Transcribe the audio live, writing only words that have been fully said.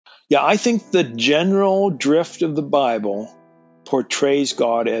Yeah, I think the general drift of the Bible portrays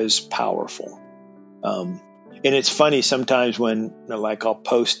God as powerful. And it's funny sometimes when, like, I'll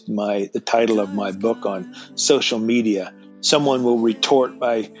post the title of my book on social media, someone will retort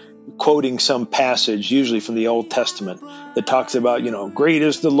by quoting some passage, usually from the Old Testament, that talks about, great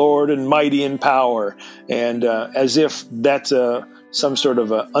is the Lord and mighty in power, and as if that's some sort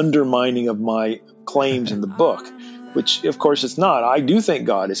of a undermining of my claims in the book, which, of course, it's not. I do think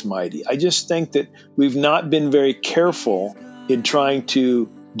God is mighty. I just think that we've not been very careful in trying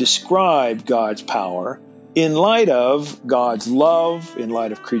to describe God's power in light of God's love, in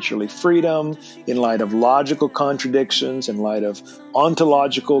light of creaturely freedom, in light of logical contradictions, in light of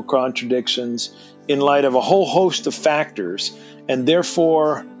ontological contradictions, in light of a whole host of factors. And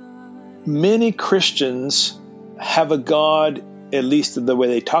therefore, many Christians have a God, at least the way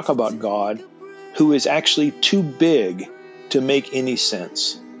they talk about God, who is actually too big to make any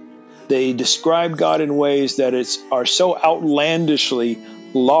sense. They describe God in ways that are so outlandishly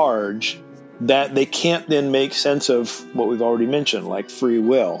large that they can't then make sense of what we've already mentioned, like free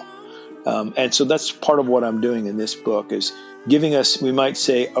will. And so that's part of what I'm doing in this book, is giving us, we might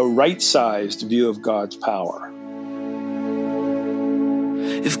say, a right-sized view of God's power.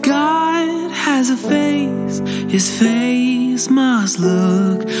 If God has a face, his face must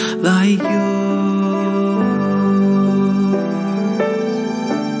look like yours.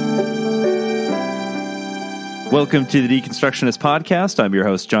 Welcome to the Deconstructionist podcast. I'm your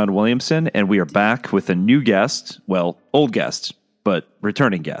host, John Williamson, and we are back with a new guest. Well, old guest, but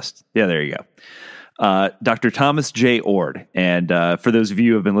returning guest. Yeah, there you go. Dr. Thomas Jay Oord. And for those of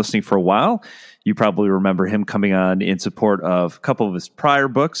you who have been listening for a while, you probably remember him coming on in support of a couple of his prior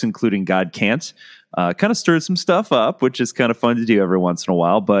books, including God Can't. Kind of stirred some stuff up, which is kind of fun to do every once in a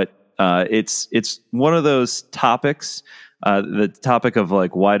while. But it's one of those topics, the topic of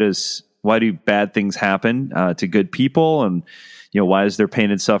like, why do bad things happen to good people, and why is there pain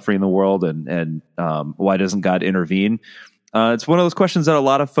and suffering in the world, and why doesn't God intervene? It's one of those questions that a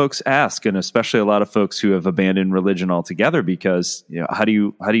lot of folks ask, and especially a lot of folks who have abandoned religion altogether, because how do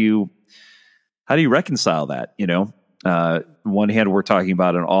you reconcile that? One hand, we're talking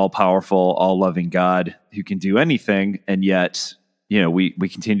about an all-powerful, all-loving God who can do anything, and yet we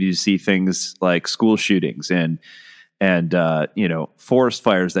continue to see things like school shootings and forest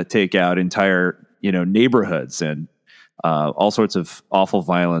fires that take out entire, neighborhoods, and all sorts of awful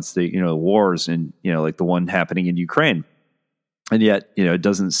violence, the wars, and, like the one happening in Ukraine. And yet, it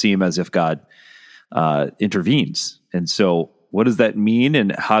doesn't seem as if God intervenes. And so what does that mean,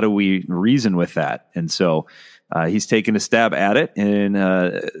 and how do we reason with that? And so he's taken a stab at it in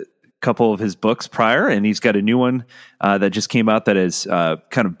a couple of his books prior, and he's got a new one that just came out that is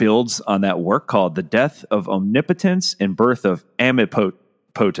kind of builds on that work, called The Death of Omnipotence and Birth of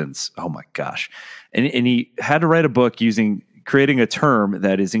Amipotence. Oh my gosh. And he had to write a book creating a term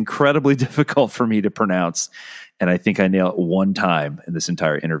that is incredibly difficult for me to pronounce. And I think I nailed it one time in this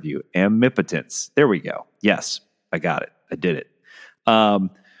entire interview. Amipotence. There we go. Yes, I got it. I did it.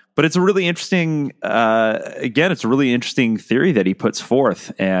 But it's a really interesting, it's a really interesting theory that he puts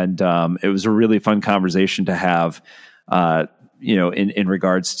forth. And it was a really fun conversation to have, in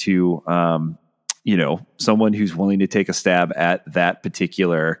regards to, someone who's willing to take a stab at that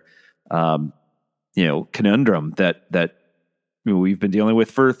particular, conundrum that we've been dealing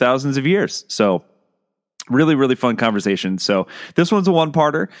with for thousands of years. So really, really fun conversation. So this one's a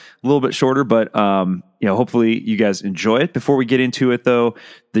one-parter, a little bit shorter, but hopefully you guys enjoy it. Before we get into it, though,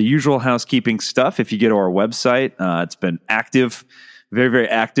 the usual housekeeping stuff. If you go to our website, it's been active, very, very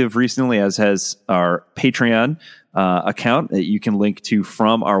active recently, as has our Patreon account that you can link to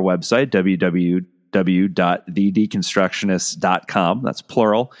from our website, www.thedeconstructionists.com. That's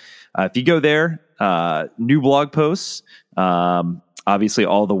plural. If you go there, new blog posts, obviously,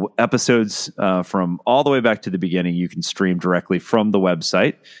 all the episodes from all the way back to the beginning, you can stream directly from the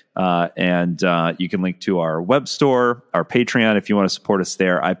website. And you can link to our web store, our Patreon, if you want to support us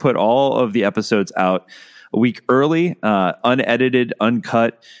there. I put all of the episodes out a week early, unedited,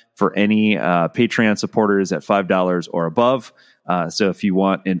 uncut, for any Patreon supporters at $5 or above. So if you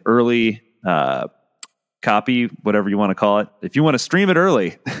want an early copy, whatever you want to call it, if you want to stream it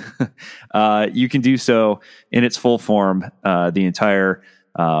early, you can do so in its full form, the entire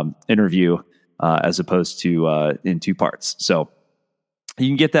interview, as opposed to in two parts. So you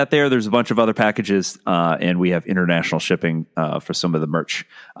can get that there. There's a bunch of other packages, and we have international shipping for some of the merch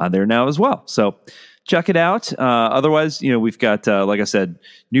on there now as well. So check it out. Otherwise, we've got, like I said,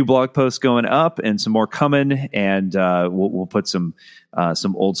 new blog posts going up and some more coming, and we'll put some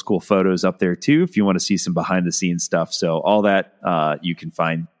old school photos up there too if you want to see some behind the scenes stuff. So all that you can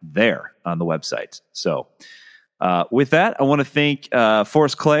find there on the website. So with that, I want to thank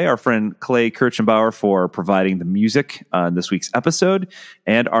Forrest Clay, our friend Clay Kirchenbauer, for providing the music in this week's episode,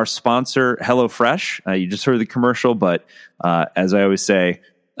 and our sponsor, HelloFresh. You just heard the commercial, but as I always say,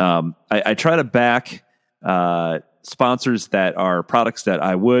 I try to back sponsors that are products that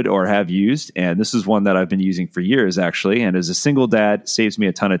I would or have used, and this is one that I've been using for years, actually, and as a single dad, saves me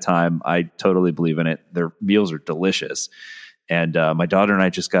a ton of time. I totally believe in it. Their meals are delicious, and my daughter and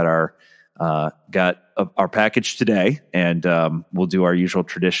I just got our package today, and we'll do our usual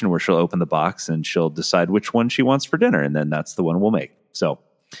tradition where she'll open the box and she'll decide which one she wants for dinner, and then that's the one we'll make. So,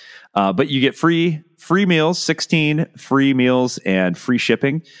 but you get free meals, 16 free meals and free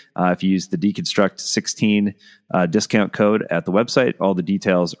shipping if you use the Deconstruct 16 discount code at the website. All the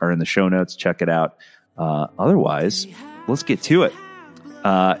details are in the show notes. Check it out. Otherwise, let's get to it.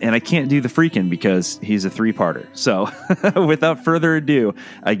 And I can't do the freaking because he's a 3-parter. So without further ado,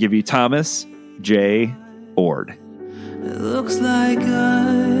 I give you Thomas Jay Oord. It looks like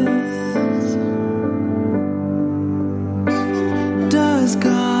us. Does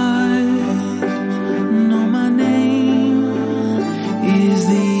God know my name? Is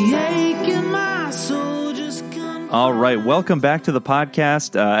the ache in my soul just all right, welcome back to the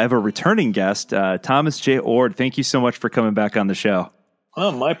podcast. I have a returning guest, Thomas Jay Oord. Thank you so much for coming back on the show.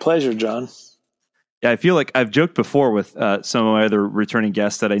 Oh, my pleasure, John. Yeah, I feel like I've joked before with some of my other returning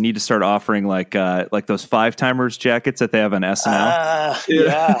guests that I need to start offering like those 5-timers jackets that they have on SNL.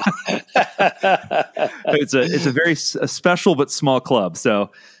 Yeah. It's a very special but small club.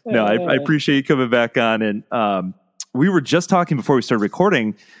 So no, I appreciate you coming back on. And we were just talking before we started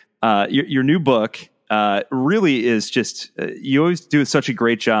recording. Your new book really is just you always do such a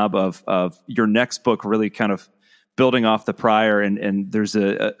great job of your next book really kind of building off the prior, and there's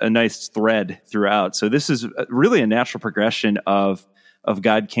a nice thread throughout. So this is really a natural progression of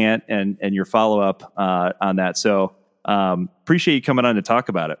God Can't and your follow-up on that. So appreciate you coming on to talk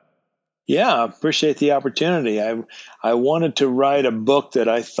about it. Yeah, appreciate the opportunity. I wanted to write a book that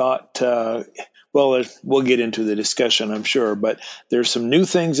I thought, well, we'll get into the discussion, I'm sure, but there's some new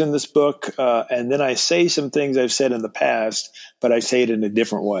things in this book, and then I say some things I've said in the past, but I say it in a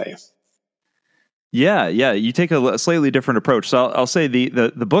different way. Yeah. You take a slightly different approach. So I'll say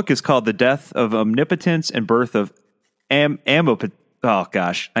the book is called The Death of Omnipotence and Birth of Amipotence. Oh,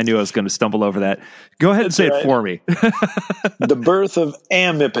 gosh. I knew I was going to stumble over that. Go ahead and say it for me. The Birth of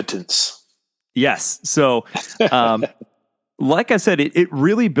Amipotence. Yes. So, like I said, it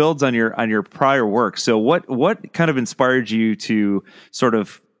really builds on your prior work. So what kind of inspired you to sort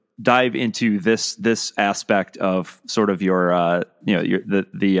of dive into this aspect of sort of your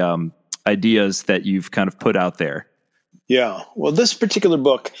ideas that you've kind of put out there? Yeah. Well, this particular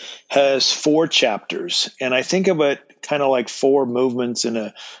book has 4 chapters, and I think of it kind of like 4 movements in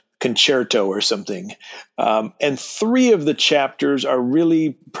a concerto or something. And 3 of the chapters are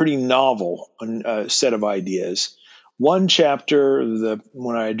really pretty novel set of ideas. One chapter,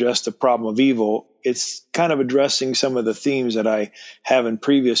 when I address the problem of evil, it's kind of addressing some of the themes that I have in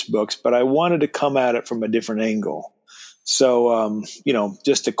previous books, but I wanted to come at it from a different angle. So,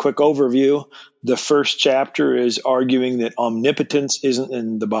 just a quick overview. The first chapter is arguing that omnipotence isn't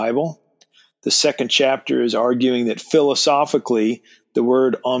in the Bible. The second chapter is arguing that philosophically, the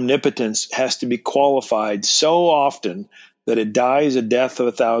word omnipotence has to be qualified so often that it dies a death of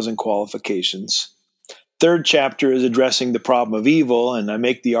 1,000 qualifications. Third chapter is addressing the problem of evil, and I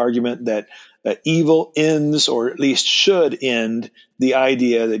make the argument that evil ends, or at least should end, the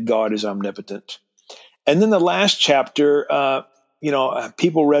idea that God is omnipotent. And then the last chapter,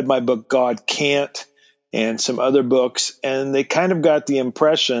 people read my book, God Can't, and some other books, and they kind of got the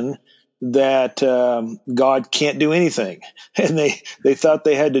impression that God can't do anything. And they thought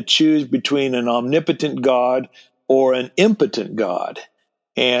they had to choose between an omnipotent God or an impotent God.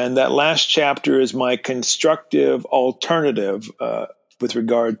 And that last chapter is my constructive alternative with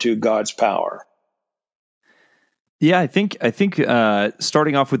regard to God's power. Yeah, I think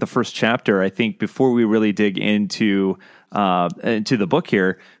starting off with the first chapter, I think before we really dig into the book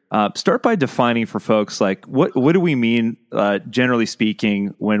here, start by defining for folks like what do we mean, generally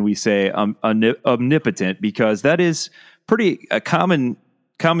speaking, when we say omnipotent, because that is pretty a common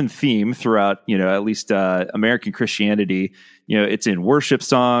theme throughout, at least American Christianity. It's in worship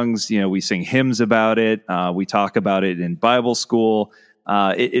songs. We sing hymns about it. We talk about it in Bible school.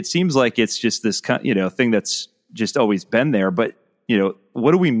 It seems like it's just this thing that's just always been there. But,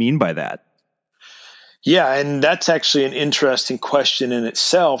 what do we mean by that? Yeah, and that's actually an interesting question in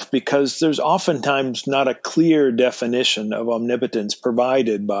itself because there's oftentimes not a clear definition of omnipotence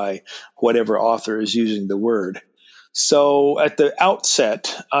provided by whatever author is using the word. So at the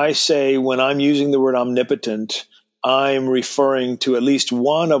outset, I say when I'm using the word omnipotent, I'm referring to at least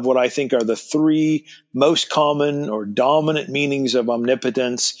one of what I think are the three most common or dominant meanings of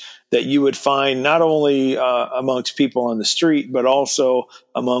omnipotence that you would find not only amongst people on the street, but also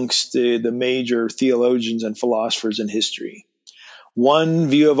amongst the major theologians and philosophers in history. One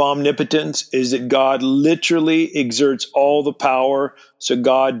view of omnipotence is that God literally exerts all the power, so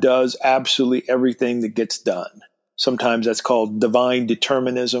God does absolutely everything that gets done. Sometimes that's called divine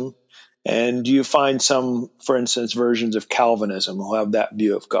determinism. And you find some, for instance, versions of Calvinism will have that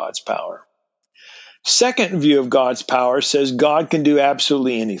view of God's power. Second view of God's power says God can do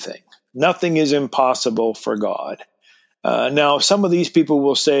absolutely anything. Nothing is impossible for God. Now, some of these people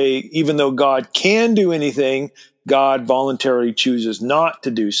will say, even though God can do anything, God voluntarily chooses not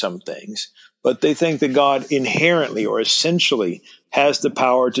to do some things. But they think that God inherently or essentially has the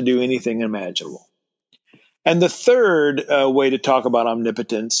power to do anything imaginable. And the third way to talk about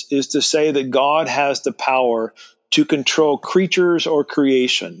omnipotence is to say that God has the power to control creatures or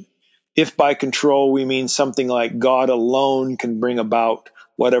creation. If by control we mean something like God alone can bring about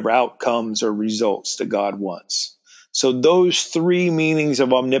whatever outcomes or results that God wants. So those three meanings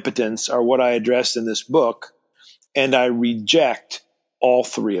of omnipotence are what I addressed in this book, and I reject all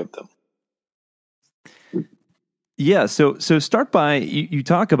three of them. Yeah, so start by you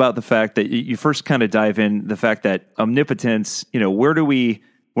talk about the fact that you first kind of dive in the fact that omnipotence, where do we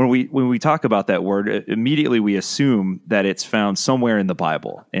when we talk about that word, immediately we assume that it's found somewhere in the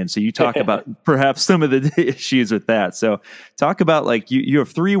Bible. And so you talk about perhaps some of the issues with that. So talk about like you have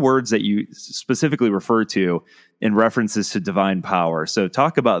three words that you specifically refer to in references to divine power. So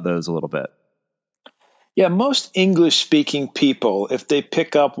talk about those a little bit. Yeah, most English-speaking people, if they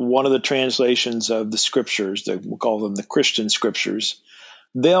pick up one of the translations of the scriptures, we'll call them the Christian scriptures,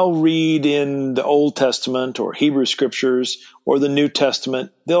 they'll read in the Old Testament or Hebrew scriptures or the New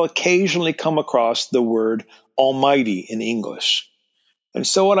Testament, they'll occasionally come across the word Almighty in English. And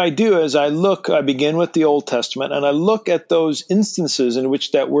so what I do is I begin with the Old Testament, and I look at those instances in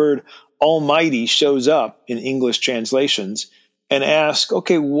which that word Almighty shows up in English translations and ask,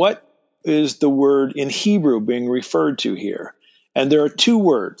 okay, what is the word in Hebrew being referred to here? And there are two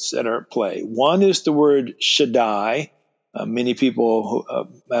words that are at play. One is the word Shaddai. Many people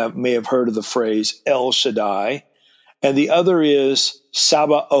may have heard of the phrase El Shaddai. And the other is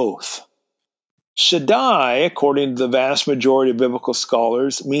Sabaoth. Shaddai, according to the vast majority of biblical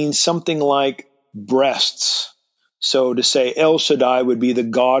scholars, means something like breasts. So to say El Shaddai would be the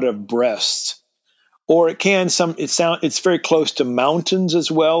God of breasts. Or it's very close to mountains as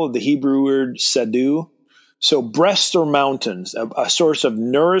well, the Hebrew word sadu. So breasts or mountains, a source of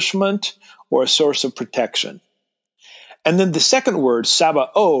nourishment or a source of protection. And then the second word,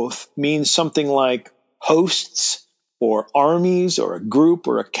 Sabaoth, means something like hosts or armies or a group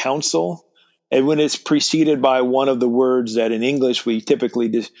or a council. And when it's preceded by one of the words that in English we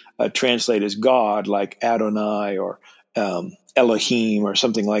typically translate as God, like Adonai or Elohim or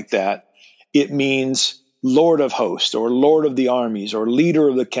something like that, it means Lord of hosts or Lord of the armies or leader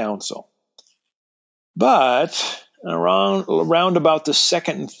of the council. But around about the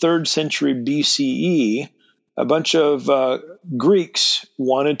 2nd and 3rd century BCE, a bunch of Greeks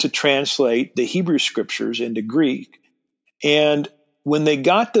wanted to translate the Hebrew scriptures into Greek. And when they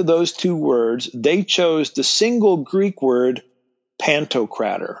got to those two words, they chose the single Greek word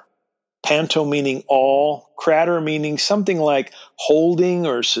pantocrator. Panto meaning all, crater meaning something like holding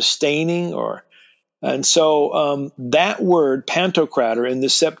or sustaining, and so that word pantocrator in the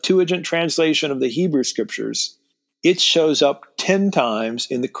Septuagint translation of the Hebrew scriptures, it shows up 10 times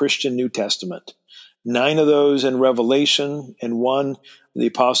in the Christian New Testament. 9 of those in Revelation, and 1 the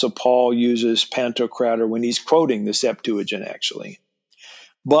Apostle Paul uses pantocrator when he's quoting the Septuagint actually.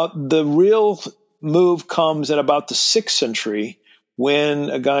 But the real move comes in about the 6th century when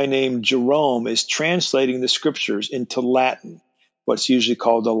a guy named Jerome is translating the scriptures into Latin, what's usually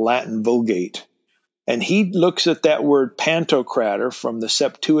called the Latin Vulgate. And he looks at that word pantocrator from the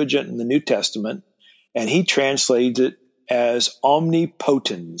Septuagint in the New Testament, and he translates it as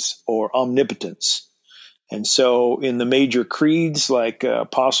omnipotence or omnipotence. And so in the major creeds like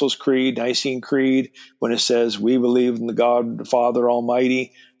Apostles' Creed, Nicene Creed, when it says we believe in the God the Father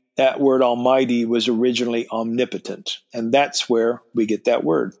Almighty, that word Almighty was originally omnipotent. And that's where we get that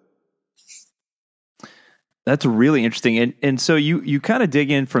word. That's really interesting. And so you kind of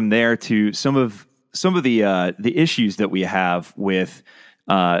dig in from there to some of the issues that we have with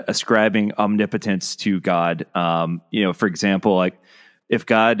ascribing omnipotence to God. For example, like if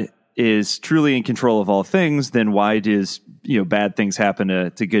God is truly in control of all things, then why does bad things happen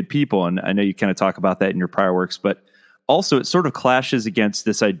to good people? And I know you kind of talk about that in your prior works, but also it sort of clashes against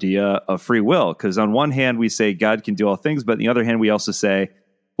this idea of free will, because on one hand we say God can do all things, but on the other hand we also say,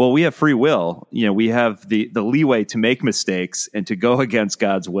 well, we have free will. We have the leeway to make mistakes and to go against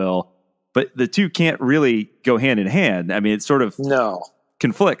God's will, but the two can't really go hand in hand. I mean, it sort of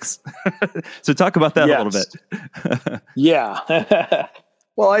conflicts. So talk about that a little bit. Yeah.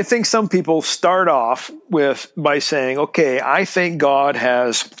 Well, I think some people start off by saying, okay, I think God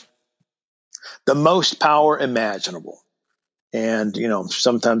has the most power imaginable. And,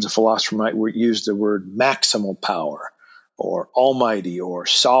 sometimes a philosopher might use the word maximal power or almighty or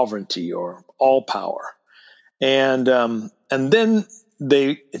sovereignty or all power. And then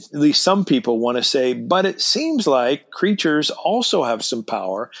at least some people want to say, but it seems like creatures also have some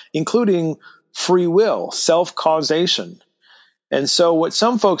power, including free will, self-causation. And so what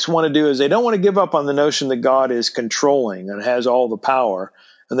some folks want to do is they don't want to give up on the notion that God is controlling and has all the power.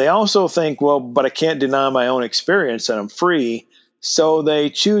 And they also think, well, but I can't deny my own experience that I'm free. So they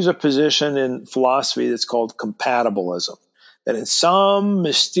choose a position in philosophy that's called compatibilism, that in some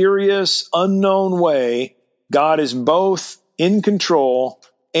mysterious, unknown way, God is both in control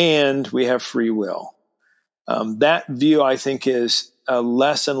and we have free will. That view, I think, is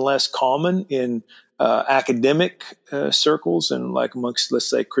less and less common in academic circles and like amongst, let's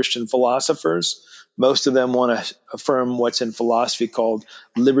say, Christian philosophers. Most of them want to affirm what's in philosophy called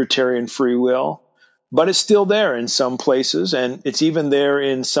libertarian free will, but it's still there in some places, and it's even there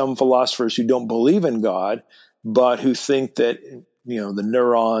in some philosophers who don't believe in God, but who think that the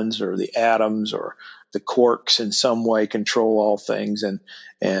neurons or the atoms or the quarks in some way control all things,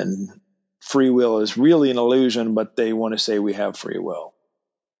 and free will is really an illusion, but they want to say we have free will.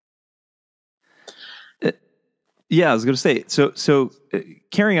 Yeah, I was going to say, so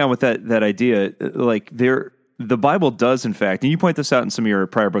carrying on with that idea, like the Bible does, in fact, and you point this out in some of your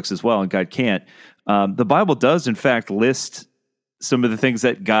prior books as well, and God can't, the Bible does, in fact, list some of the things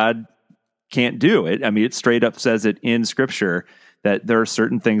that God can't do. It straight up says it in Scripture that there are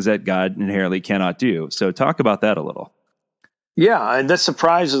certain things that God inherently cannot do. So talk about that a little. Yeah, and that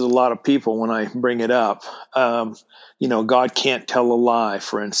surprises a lot of people when I bring it up. God can't tell a lie,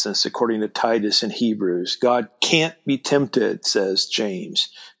 for instance, according to Titus and Hebrews. God can't be tempted, says James.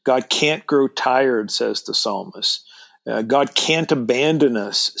 God can't grow tired, says the psalmist. God can't abandon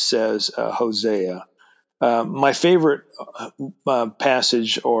us, says Hosea. My favorite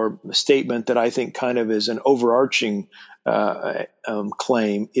passage or statement that I think kind of is an overarching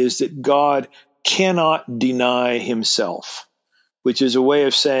claim is that God cannot deny himself, which is a way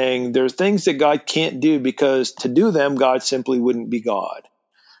of saying there are things that God can't do because to do them, God simply wouldn't be God.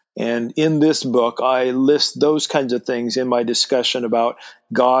 And in this book, I list those kinds of things in my discussion about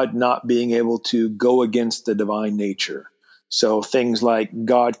God not being able to go against the divine nature. So things like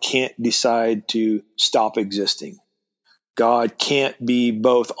God can't decide to stop existing. God can't be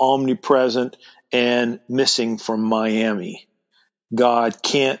both omnipresent and missing from Miami. God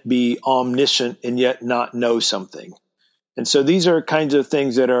can't be omniscient and yet not know something. And so these are kinds of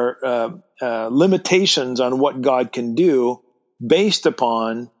things that are limitations on what God can do based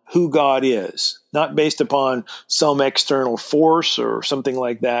upon who God is, not based upon some external force or something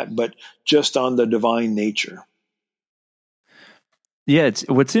like that, but just on the divine nature. Yeah,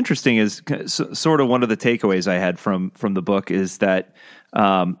 what's interesting is sort of one of the takeaways I had from the book is that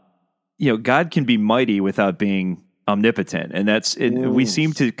God can be mighty without being omnipotent, and we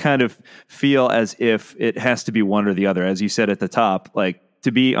seem to kind of feel as if it has to be one or the other. As you said at the top, like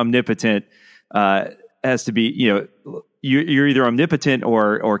to be omnipotent has to be you're either omnipotent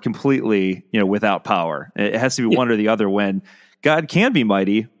or completely without power. It has to be one or the other. When God can be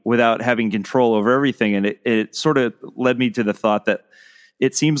mighty without having control over everything, and it sort of led me to the thought that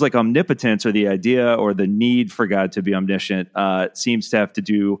it seems like omnipotence, or the idea or the need for God to be omniscient, seems to have to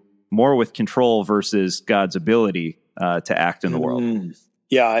do more with control versus God's ability to act in the world.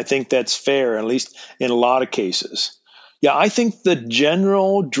 Yeah, I think that's fair, at least in a lot of cases. Yeah, I think the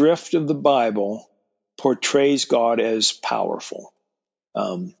general drift of the Bible portrays God as powerful.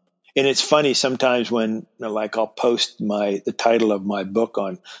 And it's funny sometimes when, I'll post the title of my book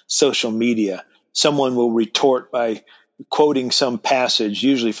on social media, someone will retort by quoting some passage,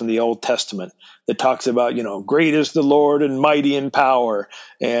 usually from the Old Testament, that talks about, great is the Lord and mighty in power,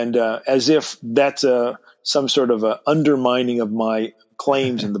 and as if that's some sort of a undermining of my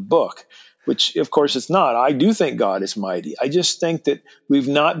claims in the book, which of course it's not. I do think God is mighty. I just think that we've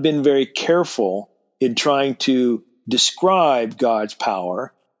not been very careful in trying to describe God's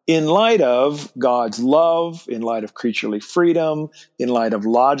power in light of God's love, in light of creaturely freedom, in light of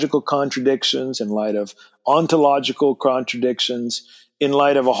logical contradictions, in light of ontological contradictions, in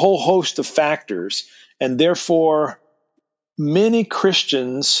light of a whole host of factors. And therefore, many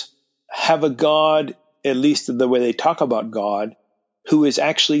Christians have a God, at least the way they talk about God, who is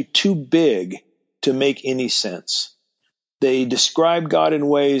actually too big to make any sense. They describe God in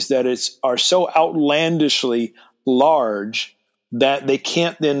ways that are so outlandishly large that they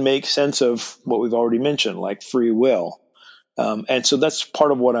can't then make sense of what we've already mentioned, like free will. And so that's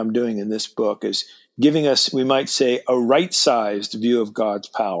part of what I'm doing in this book, is giving us, we might say, a right-sized view of God's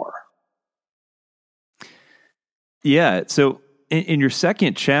power. Yeah. So in your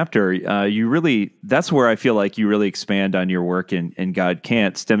second chapter, that's where I feel like you really expand on your work in God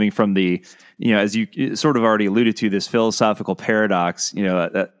Can't, stemming from the, as you sort of already alluded to, this philosophical paradox.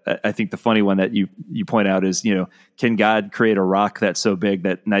 I think the funny one that you point out is, can God create a rock that's so big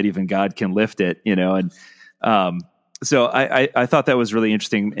that not even God can lift it? So I thought that was really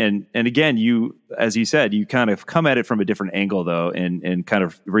interesting. And again, you, as you said, you kind of come at it from a different angle though, and kind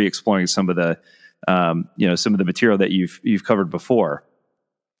of re-exploring some of the, some of the material that you've covered before.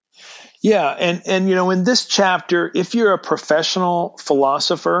 Yeah. And in this chapter, if you're a professional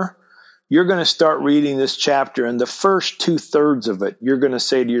philosopher, you're going to start reading this chapter, and the first 2/3 of it, you're going to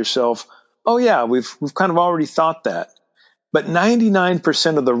say to yourself, oh yeah, we've kind of already thought that. But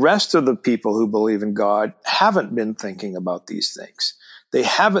 99% of the rest of the people who believe in God haven't been thinking about these things. They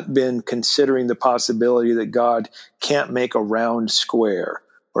haven't been considering the possibility that God can't make a round square,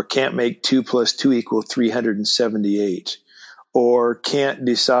 or can't make 2 + 2 = 378, or can't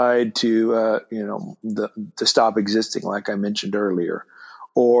decide to stop existing, like I mentioned earlier,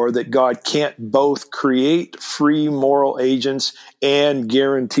 or that God can't both create free moral agents and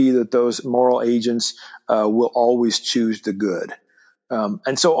guarantee that those moral agents will always choose the good.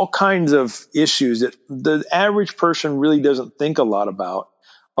 And so all kinds of issues that the average person really doesn't think a lot about.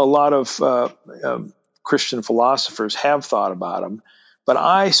 A lot of Christian philosophers have thought about them, but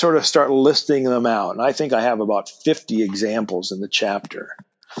I sort of start listing them out. And I think I have about 50 examples in the chapter.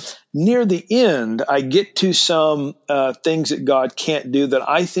 Near the end, I get to some things that God can't do that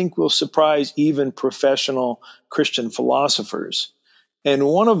I think will surprise even professional Christian philosophers. And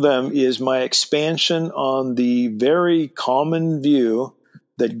one of them is my expansion on the very common view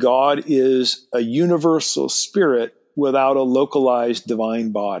that God is a universal spirit without a localized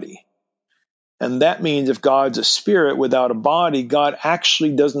divine body. And that means if God's a spirit without a body, God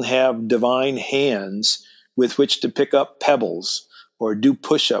actually doesn't have divine hands with which to pick up pebbles or do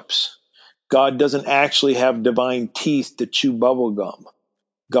push-ups. God doesn't actually have divine teeth to chew bubble gum.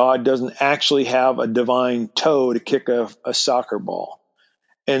 God doesn't actually have a divine toe to kick a soccer ball.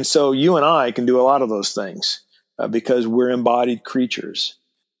 And so you and I can do a lot of those things because we're embodied creatures.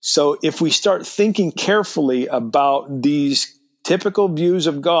 So if we start thinking carefully about these typical views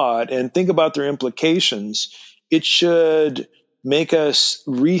of God and think about their implications, it should make us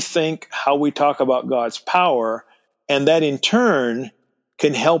rethink how we talk about God's power, and that in turn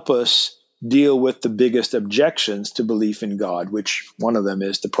can help us deal with the biggest objections to belief in God, which one of them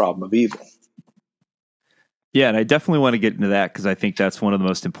is the problem of evil. Yeah, and I definitely want to get into that because I think that's one of the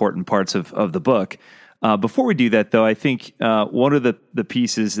most important parts of the book. Before we do that, though, I think one of the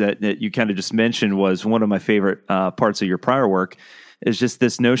pieces that you kind of just mentioned was one of my favorite parts of your prior work, is just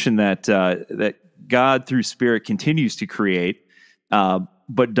this notion that that God through Spirit continues to create,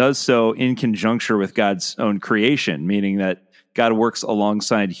 but does so in conjunction with God's own creation, meaning that God works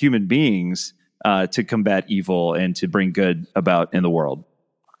alongside human beings to combat evil and to bring good about in the world.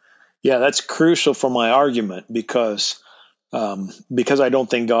 Yeah, that's crucial for my argument because I don't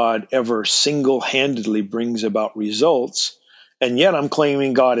think God ever single-handedly brings about results, and yet I'm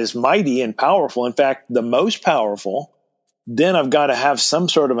claiming God is mighty and powerful. In fact, the most powerful. Then I've got to have some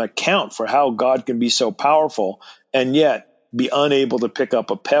sort of account for how God can be so powerful and yet be unable to pick up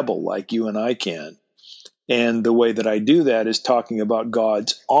a pebble like you and I can. And the way that I do that is talking about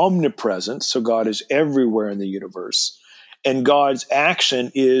God's omnipresence. So God is everywhere in the universe. And God's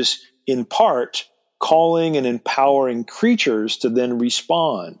action is in part calling and empowering creatures to then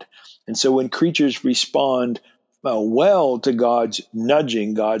respond. And so when creatures respond well to God's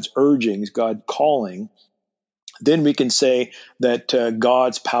nudging, God's urgings, God's calling, then we can say that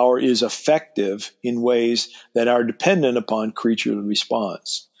God's power is effective in ways that are dependent upon creature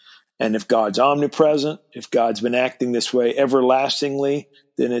response. And if God's omnipresent, if God's been acting this way everlastingly,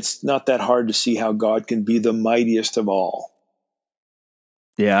 then it's not that hard to see how God can be the mightiest of all.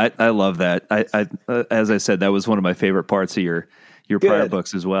 Yeah, I love that. I as I said, that was one of my favorite parts of your prior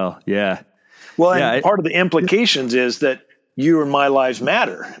books as well. Yeah. Well, Yeah, and part of the implications is that you and my lives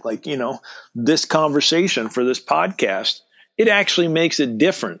matter. Like, this conversation for this podcast, it actually makes a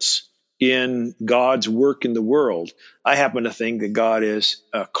difference in God's work in the world. I happen to think that God is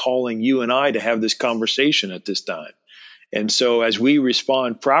calling you and I to have this conversation at this time. And so as we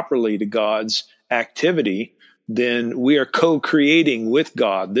respond properly to God's activity, then we are co-creating with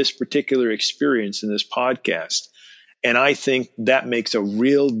God this particular experience in this podcast. And I think that makes a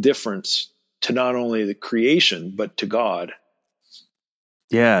real difference to not only the creation, but to God.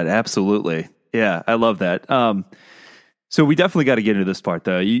 Yeah, absolutely. Yeah, I love that. So we definitely got to get into this part,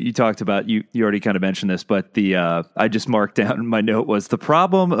 though. You talked about, you already kind of mentioned this, but I just marked down, my note was the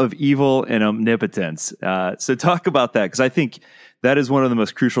problem of evil and omnipotence. So talk about that, because I think that is one of the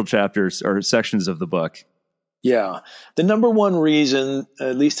most crucial chapters or sections of the book. Yeah. The number one reason,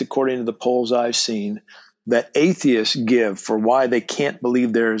 at least according to the polls I've seen, that atheists give for why they can't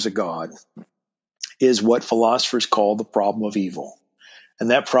believe there is a God is what philosophers call the problem of evil.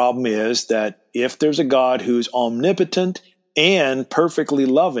 And that problem is that if there's a God who's omnipotent and perfectly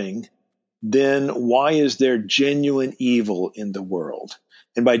loving, then why is there genuine evil in the world?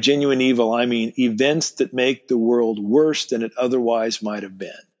 And by genuine evil, I mean events that make the world worse than it otherwise might have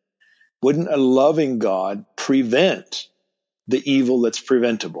been. Wouldn't a loving God prevent the evil that's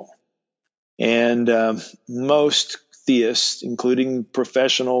preventable? And most theists, including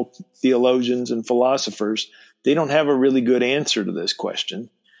professional theologians and philosophers, they don't have a really good answer to this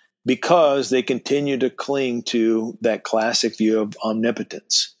question because they continue to cling to that classic view of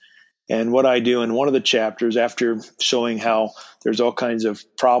omnipotence. And what I do in one of the chapters, after showing how there's all kinds of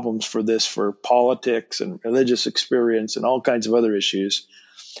problems for this, for politics and religious experience and all kinds of other issues,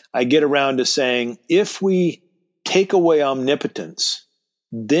 I get around to saying, if we take away omnipotence,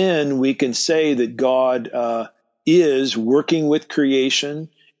 then we can say that God is working with creation,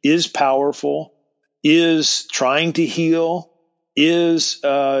 is powerful, is trying to heal, is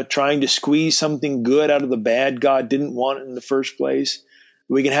trying to squeeze something good out of the bad God didn't want in the first place.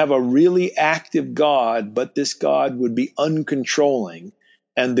 We can have a really active God, but this God would be uncontrolling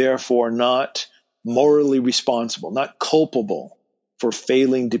and therefore not morally responsible, not culpable for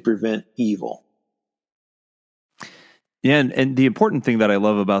failing to prevent evil. Yeah, and the important thing that I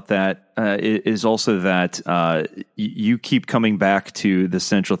love about that is also that you keep coming back to the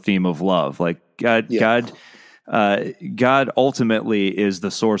central theme of love. Like God ultimately is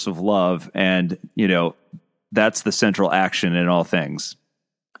the source of love, and that's the central action in all things.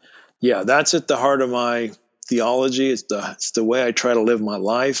 Yeah, that's at the heart of my theology. It's the way I try to live my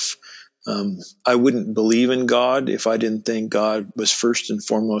life. I wouldn't believe in God if I didn't think God was first and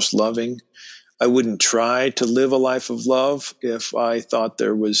foremost loving. I wouldn't try to live a life of love if I thought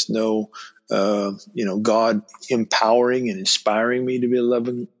there was no, God empowering and inspiring me to be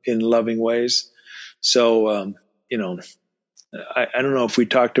loving in loving ways. So, I don't know if we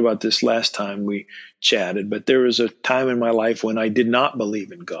talked about this last time we chatted, but there was a time in my life when I did not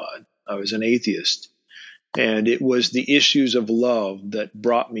believe in God. I was an atheist. And it was the issues of love that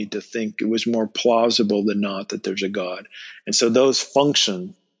brought me to think it was more plausible than not that there's a God. And so those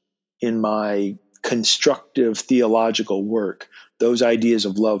function in my constructive theological work. Those ideas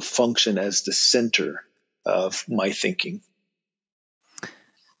of love function as the center of my thinking.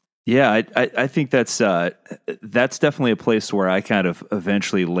 Yeah, I think that's definitely a place where I kind of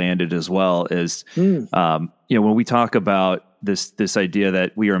eventually landed as well. Is when we talk about this idea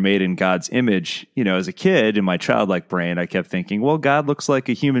that we are made in God's image, as a kid in my childlike brain, I kept thinking, well, God looks like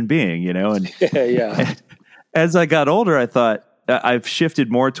a human being, and yeah. As I got older, I thought I've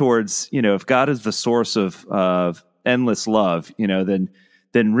shifted more towards, if God is the source of endless love,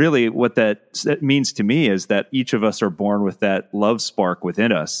 then really what that means to me is that each of us are born with that love spark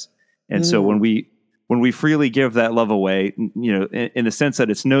within us. And so when we freely give that love away, in the sense that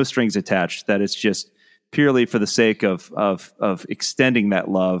it's no strings attached, that it's just purely for the sake of extending that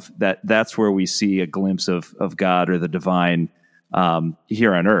love, that's where we see a glimpse of God or the divine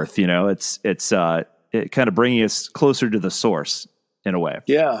here on earth. It's it kind of bringing us closer to the source in a way.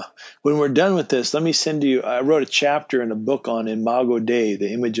 Yeah. When we're done with this, let me send you, I wrote a chapter in a book on Imago Dei,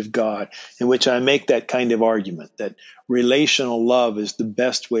 the image of God, in which I make that kind of argument that relational love is the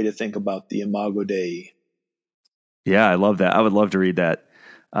best way to think about the Imago Dei. Yeah, I love that. I would love to read that.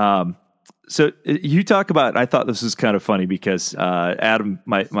 So you talk about, I thought this was kind of funny because Adam,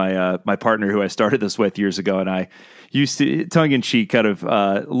 my partner who I started this with years ago, and I, used to tongue in cheek kind of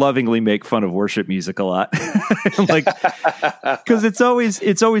lovingly make fun of worship music a lot. Like, cause it's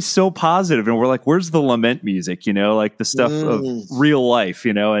always so positive, and we're like, where's the lament music, like the stuff of real life,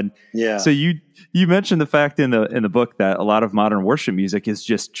 and so you mentioned the fact in the book that a lot of modern worship music is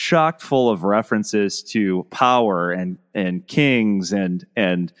just chock full of references to power and kings and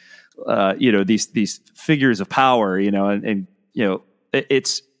these figures of power,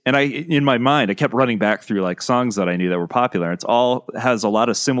 it's, and in my mind, I kept running back through like songs that I knew that were popular. It's all has a lot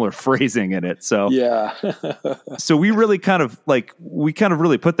of similar phrasing in it. So yeah. So we really kind of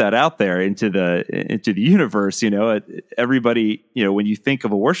really put that out there into the universe. Everybody, when you think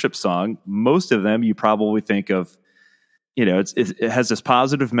of a worship song, most of them you probably think of, it has this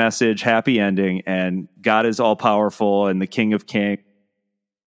positive message, happy ending, and God is all powerful and the King of Kings.